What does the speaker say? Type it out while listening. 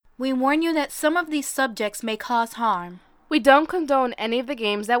We warn you that some of these subjects may cause harm. We don't condone any of the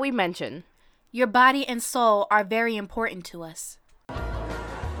games that we mention. Your body and soul are very important to us.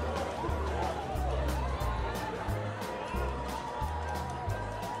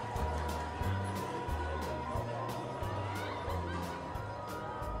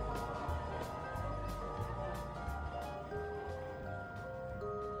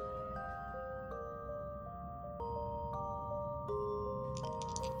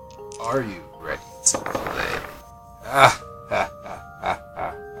 Are you ready to play? Ah, ha, ha, ha,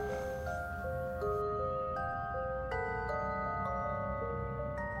 ha.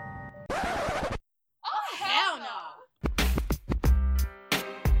 Oh, hell no!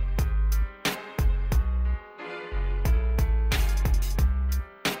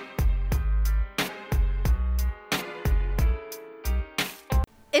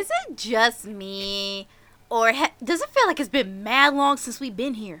 Is it just me? Or does it feel like it's been mad long since we've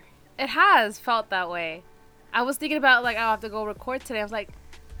been here? It has felt that way. I was thinking about, like, I have to go record today. I was like,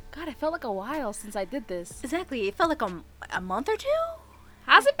 God, it felt like a while since I did this. Exactly. It felt like a month or two?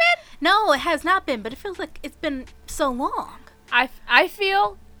 Has it been? No, it has not been, but it feels like it's been so long. I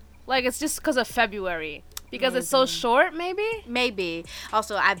feel like it's just because of February. Because it's so short, maybe? Maybe.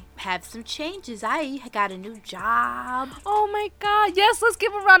 Also, I have some changes. I got a new job. Oh my God. Yes, let's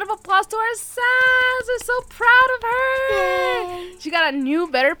give a round of applause to our Sass. We're so proud of her. Yay. She got a new,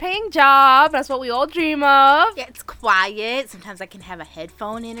 better paying job. That's what we all dream of. Yeah, it's quiet. Sometimes I can have a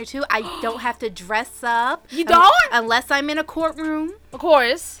headphone in or two. I don't have to dress up. You don't? Unless I'm in a courtroom. Of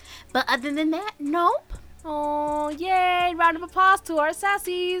course. But other than that, nope. Oh, yay. Round of applause to our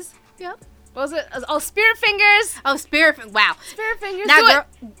sassies. Yep. What was it? Oh, Spirit Fingers. Oh, wow. Spirit Fingers. Now, Do girl,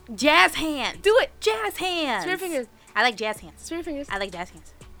 it. jazz hands. Do it. Jazz hands. Spirit Fingers. I like jazz hands. Spirit Fingers. I like jazz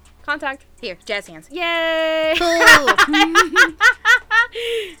hands. Contact. Here, jazz hands. Yay. Cool.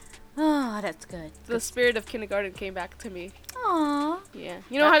 Oh, that's good. The spirit of kindergarten came back to me. Aww. Yeah.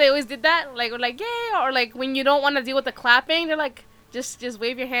 You know how they always did that? Like, we're like, yay. Or like when you don't want to deal with the clapping, they're like, just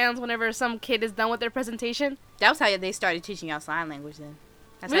wave your hands whenever some kid is done with their presentation. That was how they started teaching out sign language then.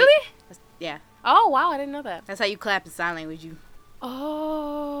 That's Really? Yeah. Oh, wow. I didn't know that. That's how you clap in sign language.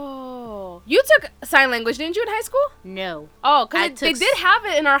 Oh. You took sign language, didn't you, in high school? No. Oh, because they took did have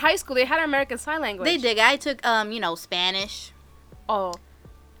it in our high school. They had American Sign Language. They did. I took, Spanish Oh.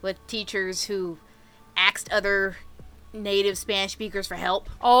 with teachers who asked other native Spanish speakers for help.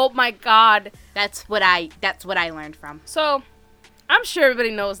 Oh, my God. That's what I learned from. So, I'm sure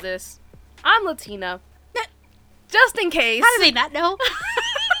everybody knows this. I'm Latina. Just in case. How do they not know?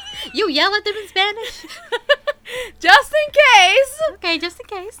 You yell at them in Spanish? Just in case. Okay, just in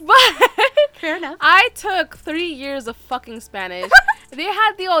case. But Fair enough. I took 3 years of fucking Spanish. They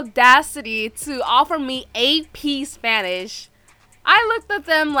had the audacity to offer me AP Spanish. I looked at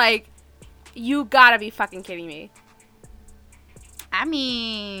them like, you gotta be fucking kidding me. I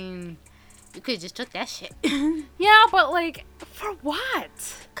mean, you could have just took that shit. Yeah, but like, for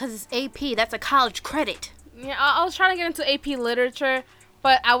what? Because it's AP. That's a college credit. Yeah, I was trying to get into AP Literature,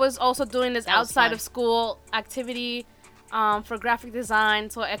 but I was also doing this outside of school activity for graphic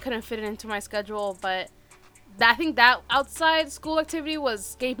design, so I couldn't fit it into my schedule. But I think that outside school activity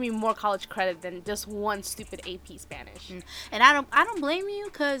gave me more college credit than just one stupid AP Spanish. And I don't blame you,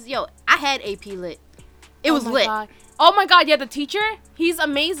 because, I had AP Lit. It was lit. God. Oh my God, yeah, the teacher, he's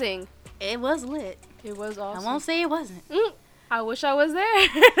amazing. It was lit. It was awesome. I won't say it wasn't. I wish I was there.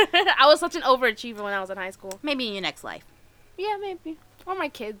 I was such an overachiever when I was in high school. Maybe in your next life. Yeah, maybe. Or my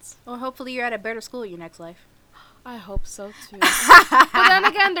kids. Or hopefully you're at a better school in your next life. I hope so, too. But then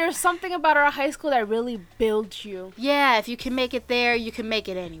again, there's something about our high school that really builds you. Yeah, if you can make it there, you can make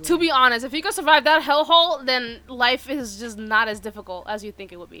it anywhere. To be honest, if you can survive that hellhole, then life is just not as difficult as you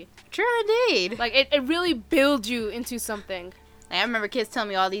think it would be. True indeed. Like, it really builds you into something. Like, I remember kids telling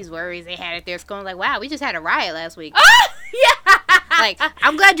me all these worries they had at their school. I'm like, wow, we just had a riot last week. Yeah! Like,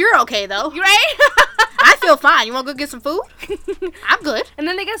 I'm glad you're okay, though. Right? I feel fine. You want to go get some food? I'm good. And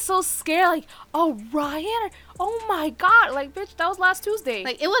then they get so scared, like, oh, riot? Oh, my God. Like, bitch, that was last Tuesday.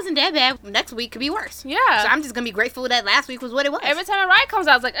 Like, it wasn't that bad. Next week could be worse. Yeah. So I'm just going to be grateful that last week was what it was. Every time a riot comes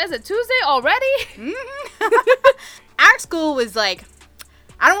out, I was like, is it Tuesday already? Mm-hmm. Our school was like,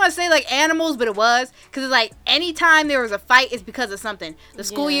 I don't want to say like animals, but it was. Because it's like, anytime there was a fight, it's because of something. The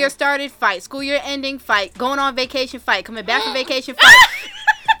school year started, fight. School year ending, fight. Going on vacation, fight. Coming back from vacation, fight.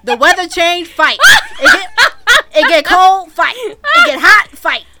 The weather changed, fight. It get cold, fight. It get hot,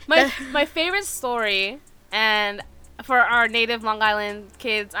 fight. My favorite story, and for our native Long Island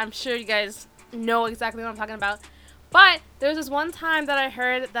kids, I'm sure you guys know exactly what I'm talking about. But there was this one time that I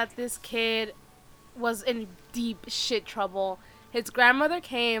heard that this kid was in deep shit trouble. His grandmother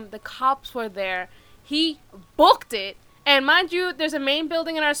came. The cops were there. He booked it. And mind you, there's a main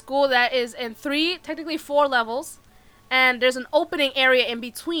building in our school that is in 3, technically 4 levels. And there's an opening area in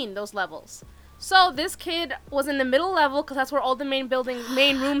between those levels. So this kid was in the middle level because that's where all the main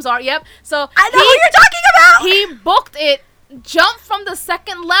rooms are. Yep. So I know who you're talking about. He booked it, jumped from the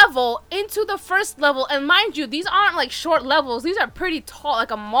 2nd level into the 1st level. And mind you, these aren't like short levels. These are pretty tall,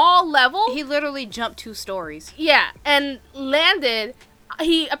 like a mall level. He literally jumped 2 stories. Yeah, and landed.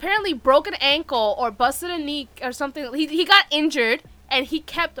 He apparently broke an ankle or busted a knee or something. He got injured, and he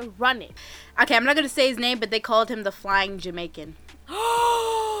kept running. Okay, I'm not going to say his name, but they called him the Flying Jamaican.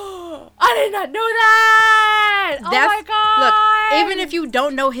 I did not know that! Oh my god! Look, even if you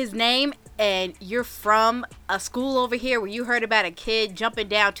don't know his name and you're from a school over here where you heard about a kid jumping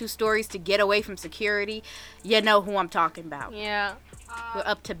down 2 stories to get away from security, you know who I'm talking about. Yeah. We're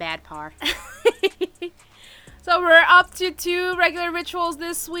up to bad par. So we're up to 2 regular rituals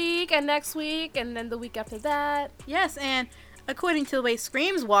this week and next week and then the week after that. Yes, and according to the way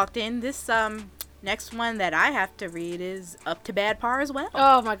Screams walked in, this next one that I have to read is up to bad par as well.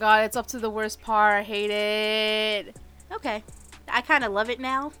 Oh my god, it's up to the worst par. I hate it. Okay. I kind of love it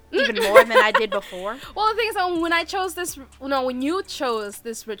now, even more than I did before. Well, the thing is, when you chose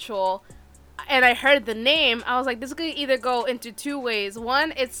this ritual, and I heard the name, I was like, this could either go into 2 ways.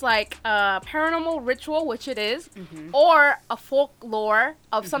 One, it's like a paranormal ritual, which it is, or a folklore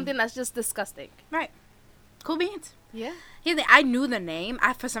of something that's just disgusting. Right. Cool beans. Yeah. Here's the thing, I knew the name.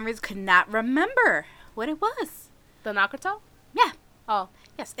 I, for some reason, could not remember what it was. The Nakato? Yeah. Oh.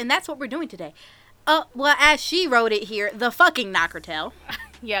 Yes, and that's what we're doing today. Well, as she wrote it here, the fucking Nockertel.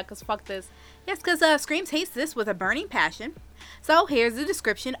 Yeah, because fuck this. Yes, because Screams hates this with a burning passion. So here's the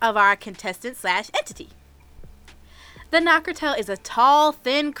description of our contestant/entity. The Nockertel is a tall,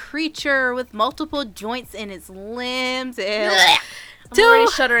 thin creature with multiple joints in its limbs. I'm already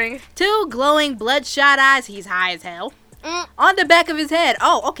shuddering. 2 glowing, bloodshot eyes. He's high as hell. On the back of his head.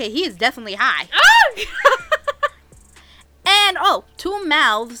 Oh, okay, he is definitely high. And, 2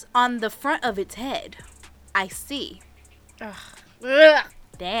 mouths on the front of its head. I see. Ugh.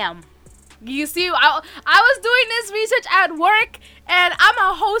 Damn. You see, I was doing this research at work, and I'm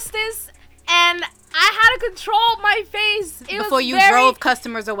a hostess, and I had to control my face. Before you drove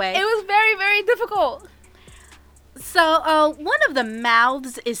customers away. It was very, very difficult. So, one of the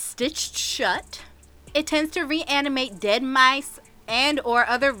mouths is stitched shut. It tends to reanimate dead mice and or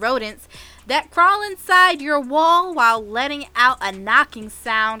other rodents that crawl inside your wall while letting out a knocking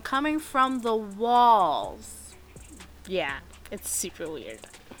sound coming from the walls. Yeah, it's super weird.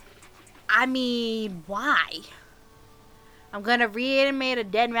 I mean, why? I'm gonna reanimate a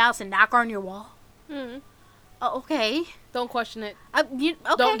dead mouse and knock on your wall? Oh, okay. Don't question it. Okay.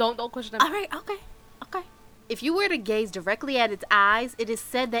 Don't question it. All right, okay. If you were to gaze directly at its eyes, it is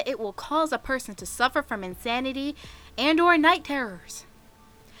said that it will cause a person to suffer from insanity and or night terrors.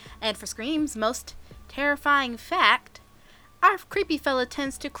 And for Scream's most terrifying fact, our creepy fella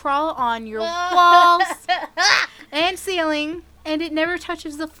tends to crawl on your walls and ceiling, and it never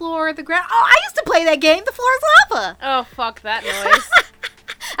touches the floor or the ground. Oh, I used to play that game, The Floor is Lava. Oh, fuck that noise.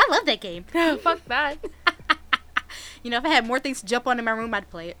 I love that game. Fuck that. You know, if I had more things to jump on in my room, I'd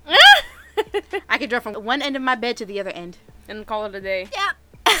play it. I could jump from one end of my bed to the other end. And call it a day.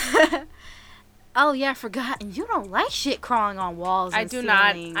 Yep. Oh, yeah, I forgot. And you don't like shit crawling on walls and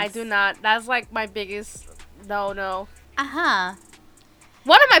ceilings. I do not. That's like my biggest no-no. Uh-huh.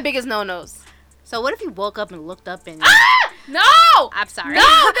 One of my biggest no-nos. So what if you woke up and looked up and... No! I'm sorry.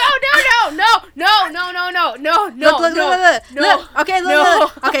 No. Look. Okay,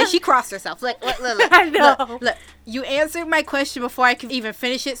 look. Okay, she crossed herself. Look. I know. Look. You answered my question before I could even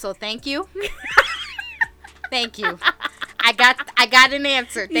finish it, so thank you. Thank you. I got an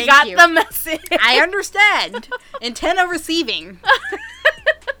answer. Thank you. You got the message. I understand. Intent of receiving.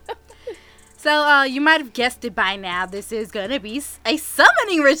 So, you might have guessed it by now. This is gonna be a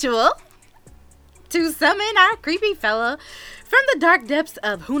summoning ritual to summon our creepy fella from the dark depths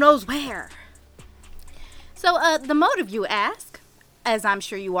of who knows where. So, the motive, you ask, as I'm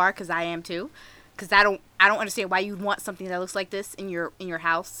sure you are, because I am too, because I don't understand why you'd want something that looks like this in your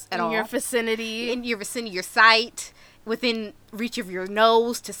house at all. In your vicinity. In your vicinity, your sight, within reach of your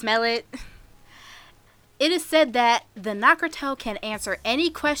nose to smell it. It is said that the Nockertel can answer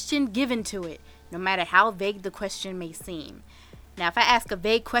any question given to it, no matter how vague the question may seem. Now, if I ask a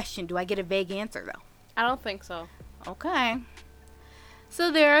vague question, do I get a vague answer, though? I don't think so. Okay.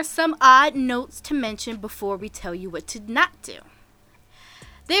 So there are some odd notes to mention before we tell you what to not do.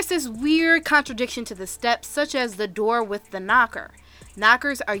 There's this weird contradiction to the steps, such as the door with the knocker.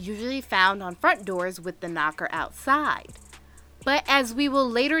 Knockers are usually found on front doors with the knocker outside. But as we will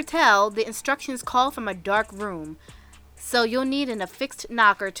later tell, the instructions call from a dark room. So you'll need an affixed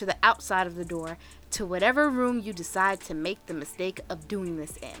knocker to the outside of the door to whatever room you decide to make the mistake of doing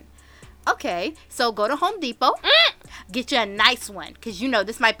this in. Okay, so go to Home Depot, get you a nice one, because you know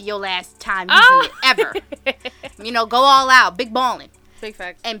this might be your last time using it ever. You know, go all out, big ballin'. Big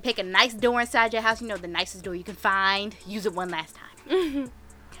facts. And pick a nice door inside your house, you know, the nicest door you can find. Use it one last time.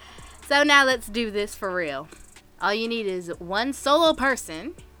 So now let's do this for real. All you need is one solo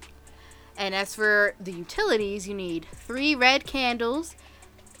person. And as for the utilities, you need 3 red candles.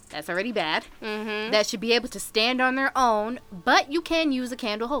 That's already bad. That should be able to stand on their own, but you can use a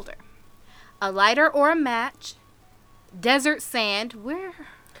candle holder. A lighter or a match. Desert sand. Where?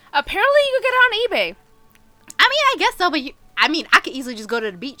 Apparently, you could get it on eBay. I mean, I guess so, but I could easily just go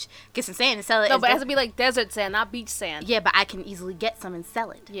to the beach, get some sand and sell it. No, but it has to be like desert sand, not beach sand. Yeah, but I can easily get some and sell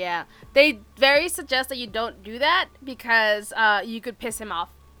it. Yeah. They very suggest that you don't do that because you could piss him off.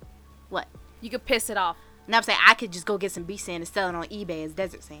 What? You could piss it off. And I'm saying I could just go get some beach sand and sell it on eBay as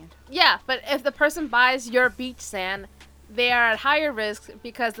desert sand. Yeah, but if the person buys your beach sand, they are at higher risk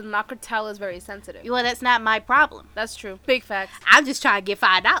because the Nockertel is very sensitive. Well, that's not my problem. That's true. Big facts. I'm just trying to get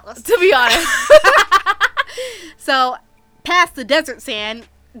 $5. To be honest. So, past the desert sand,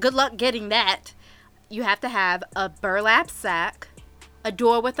 good luck getting that. You have to have a burlap sack, a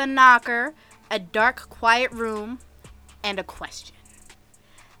door with a knocker, a dark, quiet room, and a question.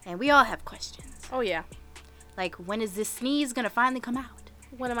 And we all have questions. Oh, yeah. Like, when is this sneeze gonna finally come out?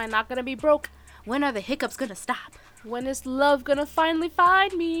 When am I not gonna be broke? When are the hiccups gonna stop? When is love gonna finally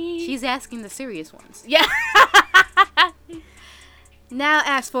find me? She's asking the serious ones. Yeah. Now,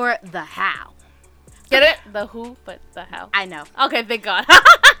 as for the how. Get it? The who, but the how. I know. Okay, thank God.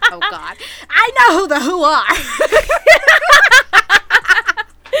 Oh, God. I know who the who are.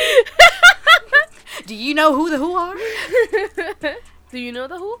 Do you know who the who are? Do you know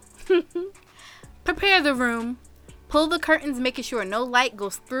the who? Prepare the room. Pull the curtains, making sure no light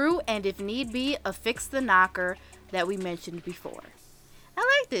goes through, and if need be, affix the knocker that we mentioned before. I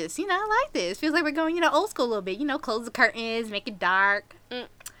like this. I like this. Feels like we're going, old school a little bit. Close the curtains, make it dark.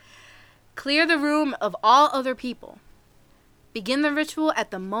 Clear the room of all other people. Begin the ritual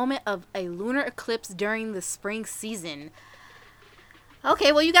at the moment of a lunar eclipse during the spring season.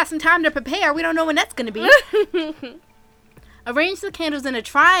 Okay, well, you got some time to prepare. We don't know when that's going to be. Arrange the candles in a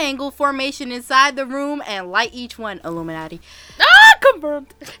triangle formation inside the room and light each one. Illuminati.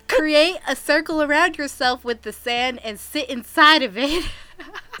 Confirmed. Create a circle around yourself with the sand and sit inside of it.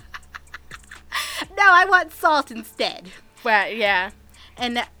 No, I want salt instead. Well, yeah.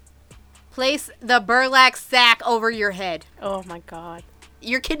 And place the burlap sack over your head. Oh my God.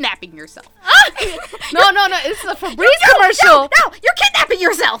 You're kidnapping yourself. No. This is a Febreze commercial. No, you're kidnapping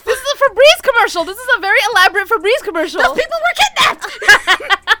yourself. This is a Febreze commercial. This is a very elaborate Febreze commercial. Those people were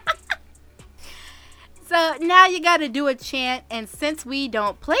kidnapped. So now you gotta do a chant, and since we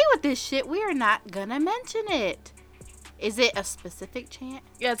don't play with this shit, we are not gonna mention it. Is it a specific chant?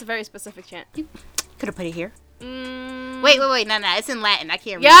 Yeah, it's a very specific chant. You could have put it here. Wait, no, it's in Latin. I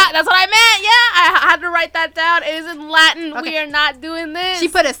can't read Yeah, it. that's what I meant. Yeah, I had to write that down. It is in Latin. Okay. We are not doing this. She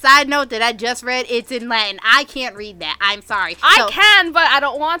put a side note that I just read. It's in Latin. I can't read that. I'm sorry. I can, but I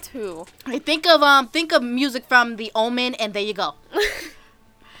don't want to. Think of music from The Omen, and there you go.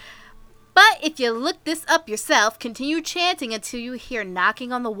 But if you look this up yourself, continue chanting until you hear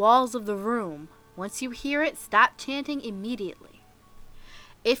knocking on the walls of the room. Once you hear it, stop chanting immediately.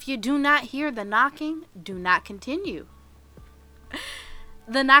 If you do not hear the knocking, do not continue.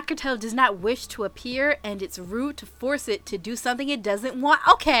 The Nockertel does not wish to appear, and it's rude to force it to do something it doesn't want.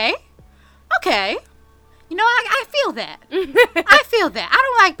 Okay. I feel that. I feel that. I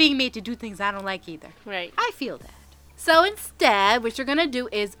don't like being made to do things I don't like either. Right. I feel that. So instead, what you're going to do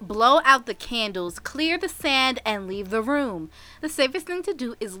is blow out the candles, clear the sand, and leave the room. The safest thing to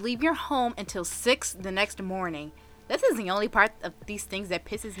do is leave your home until 6 the next morning. This is the only part of these things that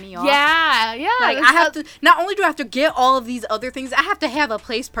pisses me off. Yeah. Like, I have to, not only do I have to get all of these other things, I have to have a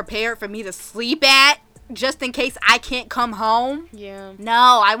place prepared for me to sleep at, just in case I can't come home. Yeah.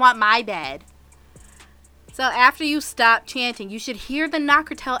 No, I want my bed. So after you stop chanting, you should hear the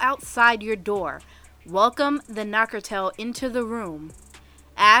Nockertel outside your door. Welcome the Nockertel into the room.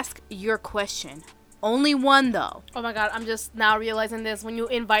 Ask your question. Only one, though. Oh my God, I'm just now realizing this. When you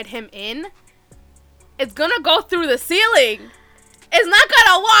invite him in, it's gonna go through the ceiling. It's not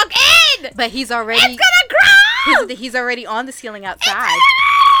gonna walk in. But he's already... It's gonna crawl. He's already on the ceiling outside.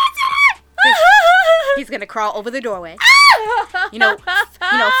 He's gonna crawl over the doorway.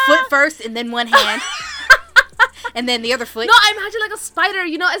 Foot first and then one hand. And then the other foot. No, I imagine like a spider,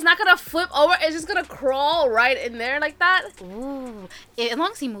 you know, it's not gonna flip over, it's just gonna crawl right in there like that. Ooh. As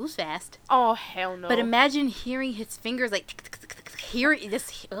long as he moves fast. Oh, hell no. But imagine hearing his fingers like hearing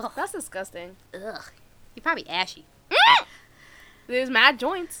this. Ugh. That's disgusting. Ugh. He's probably ashy. There's mad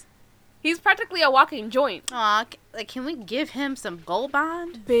joints. He's practically a walking joint. Aw, like, can we give him some Gold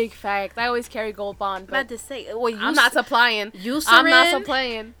Bond? Big fact. I always carry Gold Bond, About but to say, well, I'm not supplying. Eucerin, I'm not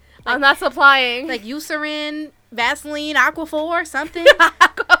supplying. I'm not supplying. like Eucerin, Vaseline, Aquaphor, something.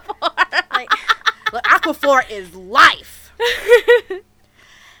 Like, look, Aquaphor is life.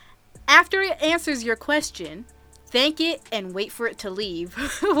 After it answers your question, thank it and wait for it to leave.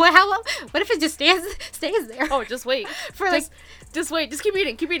 Well, how long? What if it just stays there? Oh, just wait. For like, Just wait. Just keep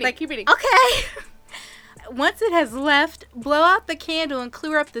eating. Keep eating. like, keep eating. Okay. Once it has left, blow out the candle and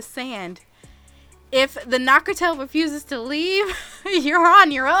clear up the sand. If the Nockertail refuses to leave, you're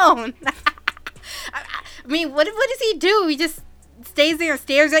on your own. I mean, what does he do? He just stays there and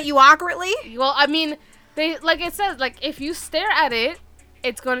stares at you awkwardly? Well, I mean, they like it says, like if you stare at it,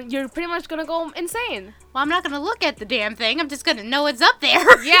 you're pretty much gonna go insane. Well, I'm not gonna look at the damn thing. I'm just gonna know it's up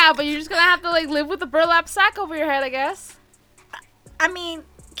there. Yeah, but you're just gonna have to like live with a burlap sack over your head, I guess. I mean,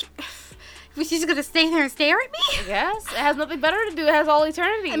 she's just gonna stay there and stare at me? Yes, it has nothing better to do. It has all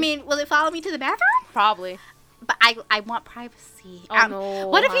eternity. I mean, will it follow me to the bathroom? probably. But I want privacy. Oh, no,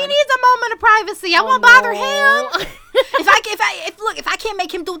 What if he hon. needs a moment of privacy? I Oh, won't bother no. him. If I can't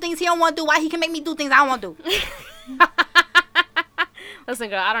make him do things he don't want to do, why he can make me do things I don't want to do? Listen,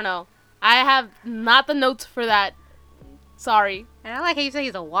 girl, I don't know. I have not the notes for that. Sorry. And I like how you say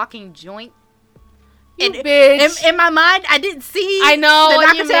he's a walking joint. You And bitch. In my mind, I didn't see. I know the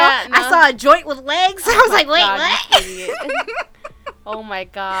what you Nockertail. meant, I no. saw a joint with legs. I was like, wait, God, what? you idiot. Oh my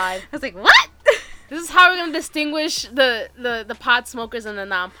god. I was like, what? This is how we're gonna distinguish the pot smokers and the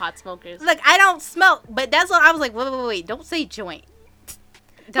non-pot smokers. Look, I don't smoke, but that's what I was like. Wait, don't say joint.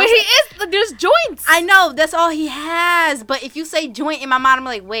 But he is. There's joints. I know that's all he has, but if you say joint in my mind, I'm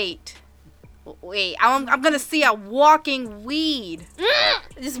like, wait, I'm gonna see a walking weed,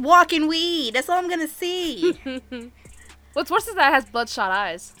 just walking weed. That's all I'm gonna see. What's worse is that it has bloodshot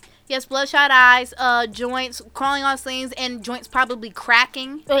eyes. Yes, bloodshot eyes, joints crawling on slings, and joints probably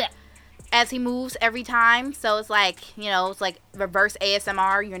cracking Oh yeah. as he moves every time. So it's like, it's like reverse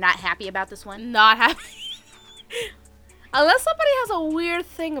ASMR. You're not happy about this one. Not happy. Unless somebody has a weird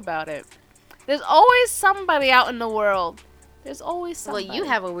thing about it. There's always somebody out in the world. There's always somebody. Well, you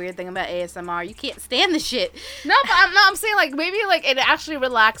have a weird thing about ASMR. You can't stand the shit. No, but I'm saying like maybe like it actually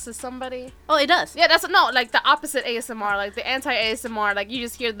relaxes somebody. Oh, it does. Yeah, that's no like the opposite ASMR, like the anti ASMR, like you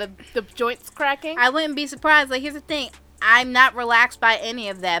just hear the joints cracking. I wouldn't be surprised. Like, here's the thing. I'm not relaxed by any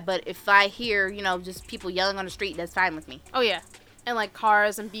of that, but if I hear, just people yelling on the street, that's fine with me. Oh yeah, and like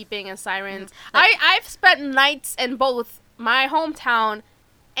cars and beeping and sirens. Like- I've spent nights in both my hometown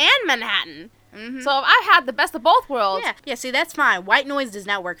and Manhattan, Mm-hmm. so I've had the best of both worlds. Yeah, see, that's fine. White noise does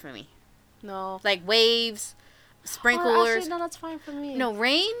not work for me. No. Like waves, Or sprinklers. actually, no, that's fine for me. No,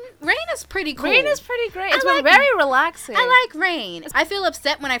 rain is pretty cool. Rain is pretty great. I It's been like- very relaxing. I like rain. I feel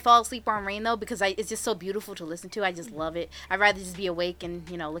upset when I fall asleep on rain, though, because it's just so beautiful to listen to. I just love it. I'd rather just be awake and,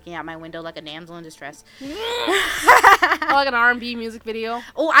 looking out my window like a damsel in distress. I like an R&B music video.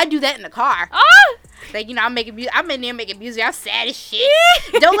 Oh, I do that in the car. Ah! Like, I'm making music. I'm in there making music. I'm sad as shit.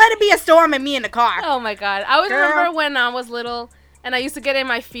 Don't let it be a storm and me in the car. Oh my god. I always Girl. remember when I was little and I used to get in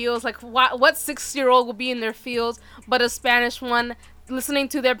my feels, like what 6-year-old would be in their feels, but a Spanish one, listening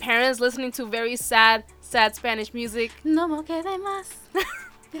to their parents, listening to very sad Spanish music. No more que de más.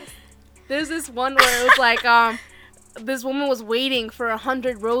 There's this one where it was like, this woman was waiting for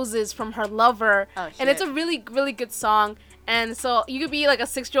 100 roses from her lover. Oh, and it's shit. a really, really good song. And so you could be like a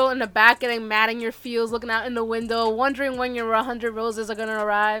 6-year-old in the back getting mad in your feels, looking out in the window, wondering when your 100 roses are gonna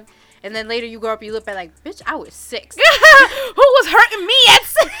arrive. And then later you grow up, you look back like, bitch, I was 6. Who was hurting me at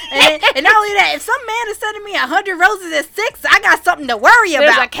 6? and not only that, if some man is sending me 100 roses at 6, I got something to worry There's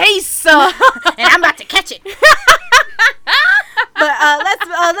a about. case. And I'm about to catch it. But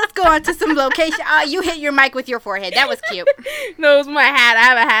let's go on to some location. You hit your mic with your forehead. That was cute. No, it was my hat. I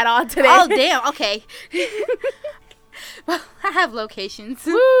have a hat on today. Oh, damn. Okay. Well, I have locations.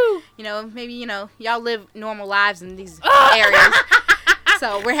 Woo. Maybe, y'all live normal lives in these areas.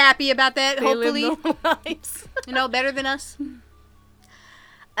 So we're happy about that, They hopefully. live normal lives. Better than us.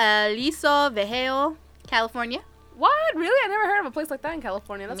 Aliso Viejo, California. What? Really? I never heard of a place like that in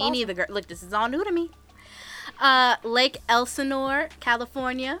California. That's Me awesome. neither, girl. Look, this is all new to me. Lake Elsinore,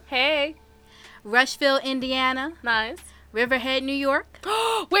 California. Hey. Rushville, Indiana. Nice. Riverhead, New York.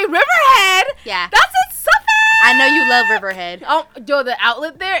 Wait, Riverhead? Yeah. That's in Suffolk? I know you love Riverhead. Oh, yo, the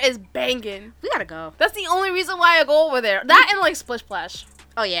outlet there is banging. We gotta go. That's the only reason why I go over there. That and like Splish Splash.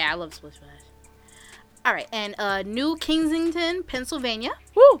 Oh yeah, I love Splish Splash. All right, and New Kensington, Pennsylvania.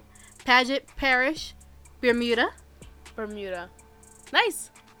 Woo! Paget Parish, Bermuda.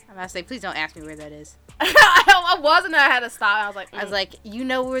 Nice. I'm about to say, please don't ask me where that is. I wasn't. I had to stop. I was like, I was like, you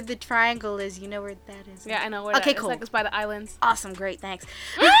know where the triangle is. You know where that is. yeah, I know where. Okay, that is. cool. It's like it's by the islands. Awesome, great, thanks.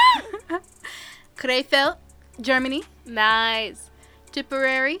 Krefeld, Germany. Nice.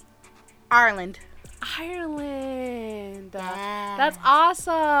 Tipperary, Ireland. Ireland. Yeah. That's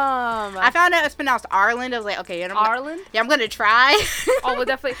awesome. I found out it's pronounced Ireland. I was like, okay, Ireland. I'm gonna try. Oh, we'll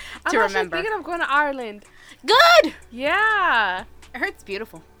definitely. I'm To actually remember. thinking of going to Ireland. Good. Yeah. I heard it's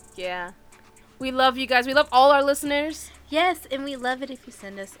beautiful. Yeah. We love you guys. We love all our listeners. Yes, and we love it if you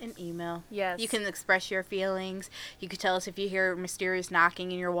send us an email. Yes. You can express your feelings. You can tell us if you hear mysterious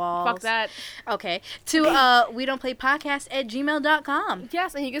knocking in your walls. Fuck that. Okay. To we don't play podcast at gmail.com.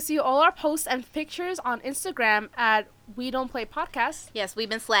 Yes, and you can see all our posts and pictures on Instagram at We Don't Play Podcast. Yes, we've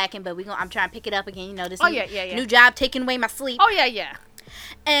been slacking, but I'm trying to pick it up again. You know, this Oh, new, yeah. new job taking away my sleep. Oh, yeah.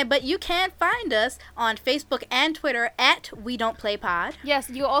 But you can find us on Facebook and Twitter at We Don't Play Pod. Yes,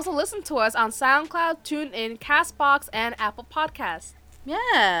 you also listen to us on SoundCloud, TuneIn, CastBox, and Apple Podcasts.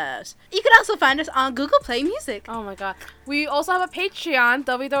 Yes. You can also find us on Google Play Music. Oh my god. We also have a Patreon,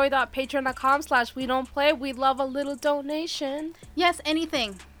 www.patreon.com/We Don't Play. We love a little donation. Yes,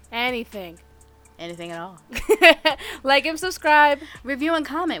 anything. Anything. Anything at all. Like and subscribe. Review and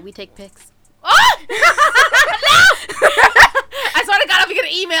comment. We take pics. Oh! I swear to God, I'm gonna get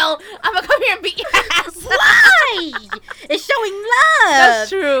an email. I'm gonna come here and beat your ass. Why? It's showing love. That's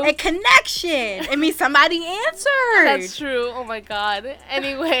true. And connection. It means somebody answered. That's true. Oh my god.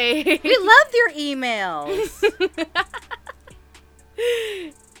 Anyway. We love your emails.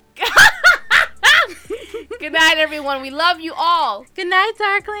 Good night, everyone. We love you all. Good night,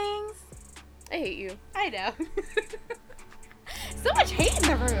 Darklings. I hate you. I know. So much hate in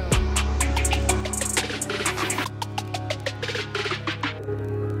the room.